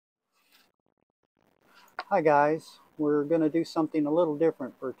Hi guys, we're going to do something a little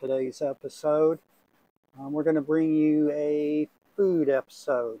different for today's episode. We're going to bring you a food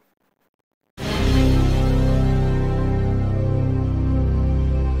episode.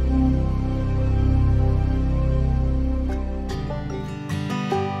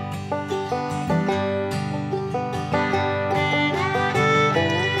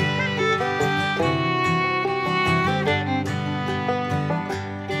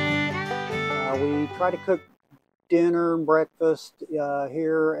 We try to cook dinner and breakfast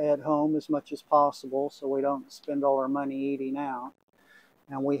here at home as much as possible so we don't spend all our money eating out.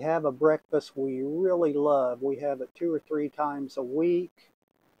 And we have a breakfast we really love. We have it 2 or 3 times a week.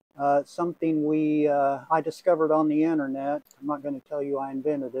 It's something I discovered on the internet. I'm not going to tell you I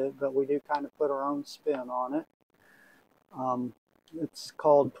invented it, but we do kind of put our own spin on it. It's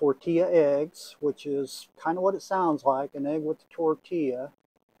called tortilla eggs, which is kind of what it sounds like, an egg with a tortilla.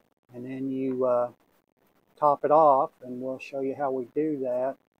 And then you top it off, and we'll show you how we do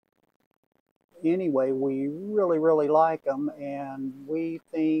that. Anyway, we really like them, and we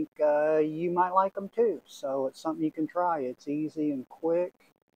think you might like them too. So it's something you can try. It's easy and quick.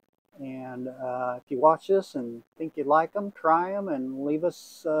 And if you watch this and think you like them, try them and leave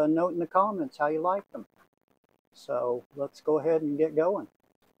us a note in the comments how you like them. So let's go ahead and get going.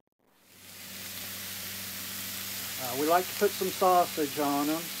 We like to put some sausage on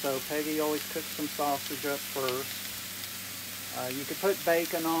them, so Peggy always cooks some sausage up first. You could put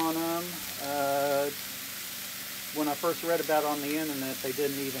bacon on them. When I first read about it on the internet, they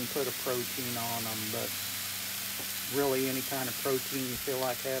didn't even put a protein on them, but really any kind of protein you feel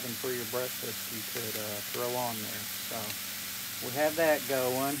like having for your breakfast you could throw on there. So we have that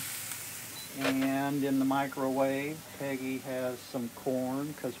going. And in the microwave, Peggy has some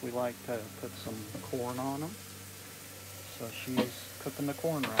corn because we like to put some corn on them. So she's cooking the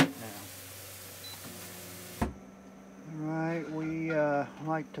corn right now. Alright, we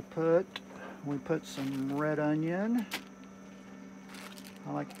like to put some red onion.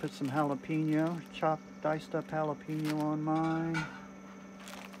 I like to put some jalapeno, diced up jalapeno on mine.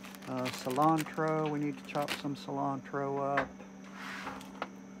 Cilantro, we need to chop some cilantro up.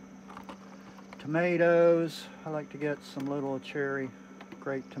 Tomatoes, I like to get some little cherry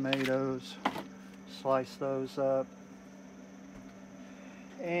grape tomatoes, slice those up.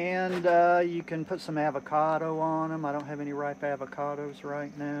 And you can put some avocado on them. I don't have any ripe avocados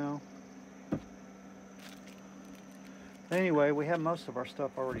right now. Anyway, we have most of our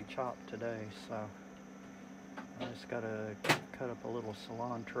stuff already chopped today, so I just got to cut up a little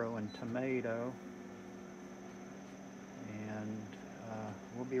cilantro and tomato. And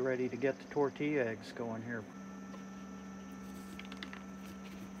we'll be ready to get the tortilla eggs going here.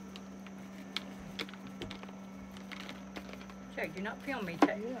 Jake, do not film me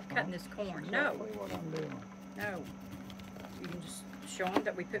cutting this corn. That's exactly what I'm doing. No. You can just show them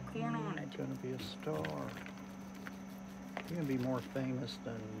that we put corn on it. It's going to be a star. You're going to be more famous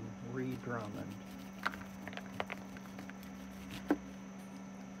than Reed Drummond.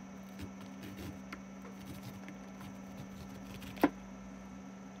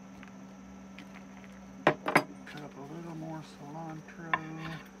 Cut up a little more cilantro.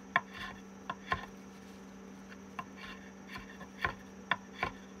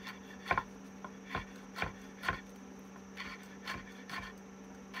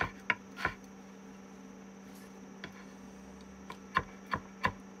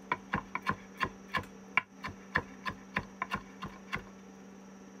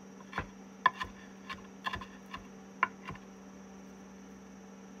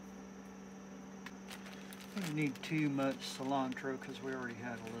 Don't need too much cilantro because we already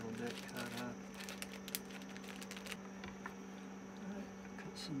had a little bit cut up.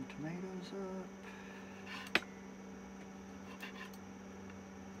 Cut some tomatoes up.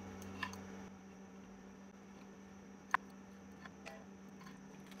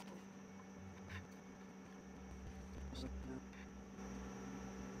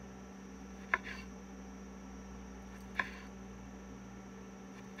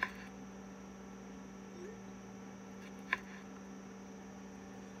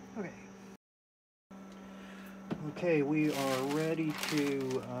 Okay, we are ready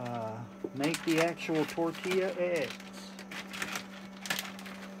to make the actual tortilla eggs.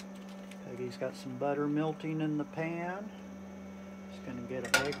 Peggy's got some butter melting in the pan. Just going to get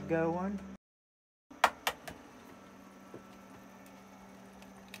an egg going.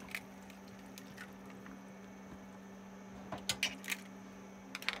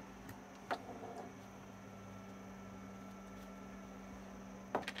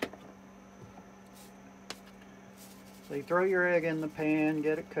 So you throw your egg in the pan,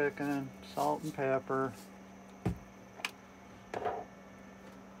 get it cooking, salt and pepper.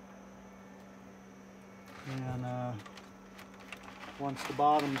 And once the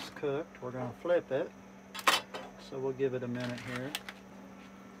bottom's cooked, we're going to flip it. So we'll give it a minute here.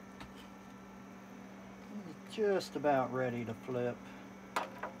 It's just about ready to flip.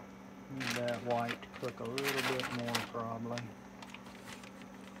 Need that white to cook a little bit more probably.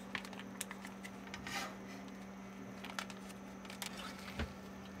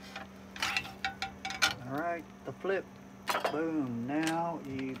 Alright, the flip. Boom. Now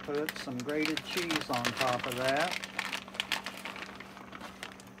you put some grated cheese on top of that.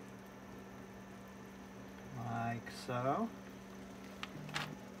 Like so.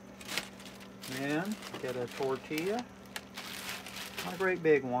 Then get a tortilla. Not a great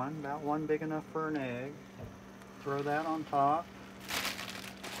big one, about one big enough for an egg. Throw that on top.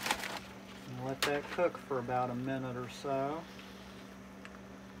 And let that cook for about a minute or so.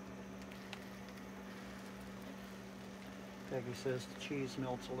 Peggy says the cheese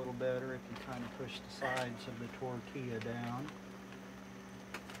melts a little better if you kind of push the sides of the tortilla down.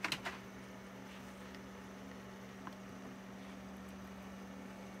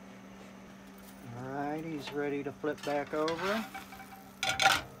 Alright, he's ready to flip back over.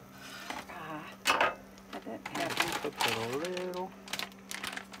 Let that happen. Cooked it a little.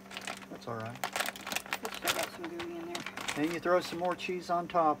 That's alright. Let's still got some gooey in there. Then you throw some more cheese on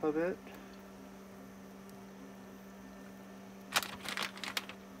top of it.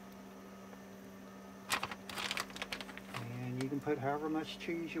 And you can put however much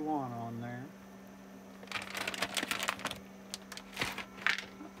cheese you want on there.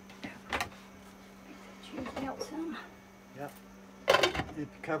 Cheese melt some. Yep. If you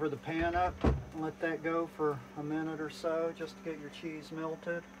cover the pan up and let that go for a minute or so just to get your cheese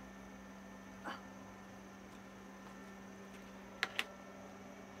melted.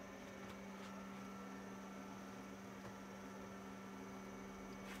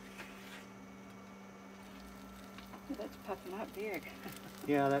 That's puffing up big.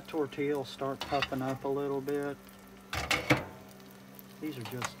 Yeah, that tortilla will start puffing up a little bit. These are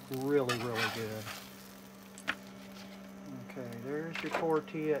just really, really good. Okay, there's your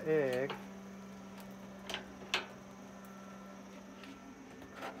tortilla egg.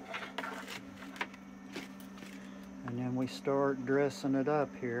 And then we start dressing it up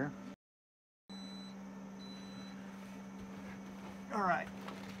here. All right,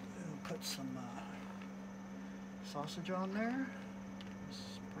 we'll put some sausage on there.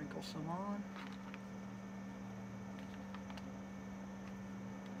 Sprinkle some on.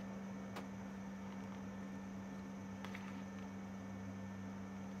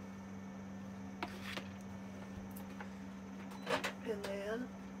 And then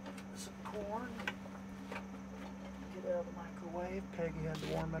some corn. Get it out of the microwave. Peggy had to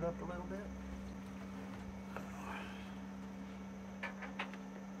warm it up a little bit.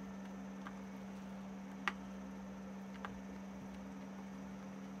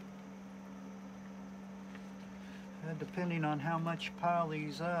 And depending on how much you pile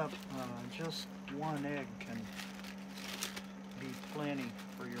these up, just one egg can be plenty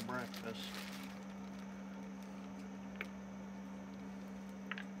for your breakfast.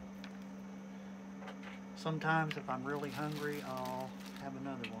 Sometimes if I'm really hungry, I'll have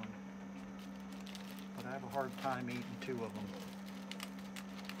another one. But I have a hard time eating two of them.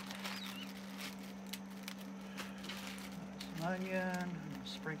 Some onion,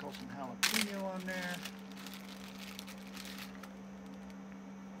 sprinkle some jalapeno on there.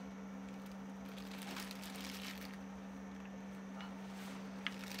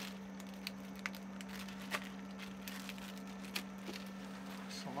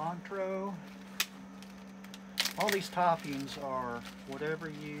 Cilantro. All these toppings are whatever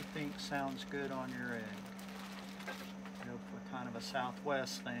you think sounds good on your egg. Go for kind of a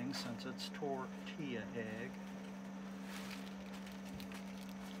Southwest thing since it's tortilla egg.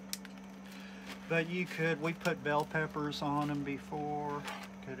 But you could, we put bell peppers on them before.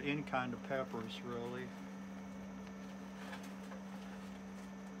 Could any kind of peppers really.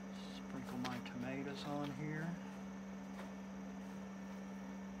 Sprinkle my tomatoes on here.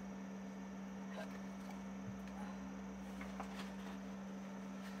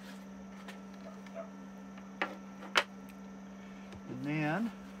 And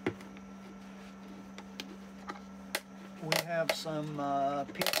then we have some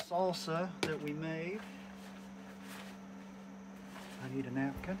peach salsa that we made. I need a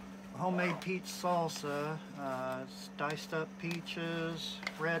napkin. Homemade peach salsa, it's diced up peaches,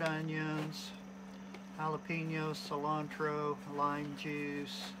 red onions, jalapenos, cilantro, lime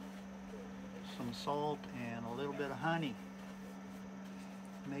juice, some salt, and a little bit of honey.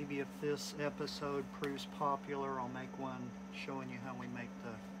 Maybe if this episode proves popular, I'll make one showing you how we make the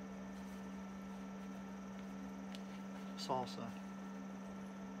salsa.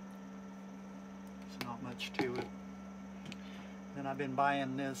 It's not much to it. Then I've been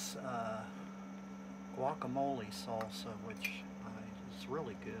buying this guacamole salsa, which is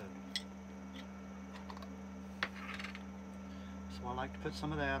really good. So I like to put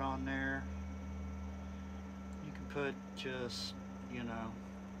some of that on there. You can put just, you know,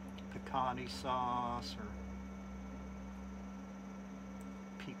 picante sauce or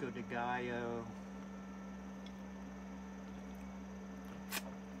pico de gallo,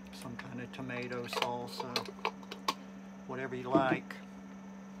 some kind of tomato salsa, whatever you like.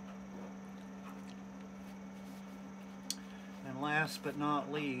 And last but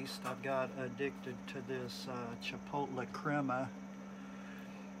not least, I've got addicted to this chipotle crema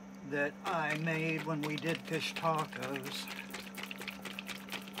that I made when we did fish tacos.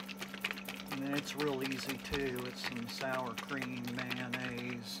 And it's real easy too. It's some sour cream,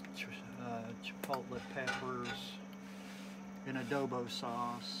 mayonnaise, chipotle peppers, and adobo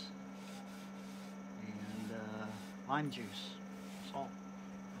sauce, and lime juice, salt.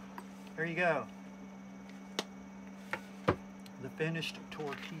 There you go. The finished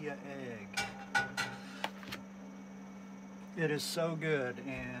tortilla egg. It is so good,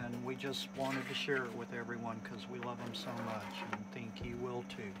 and we just wanted to share it with everyone because we love them so much and think you will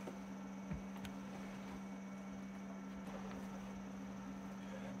too.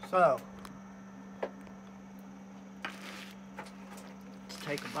 So, let's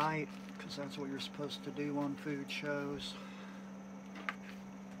take a bite because that's what you're supposed to do on food shows.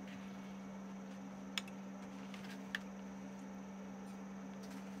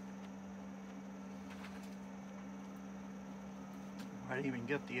 I didn't even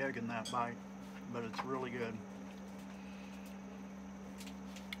get the egg in that bite, but it's really good.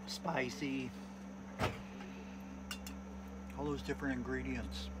 Spicy. All those different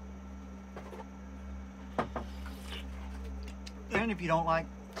ingredients. And if you don't like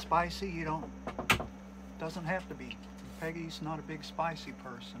spicy, you don't, doesn't have to be. Peggy's not a big spicy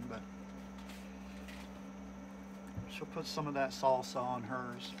person, but she'll put some of that salsa on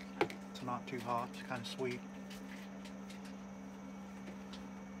hers. It's not too hot, it's kind of sweet.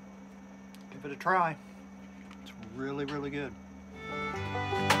 Give it a try. It's really, really good.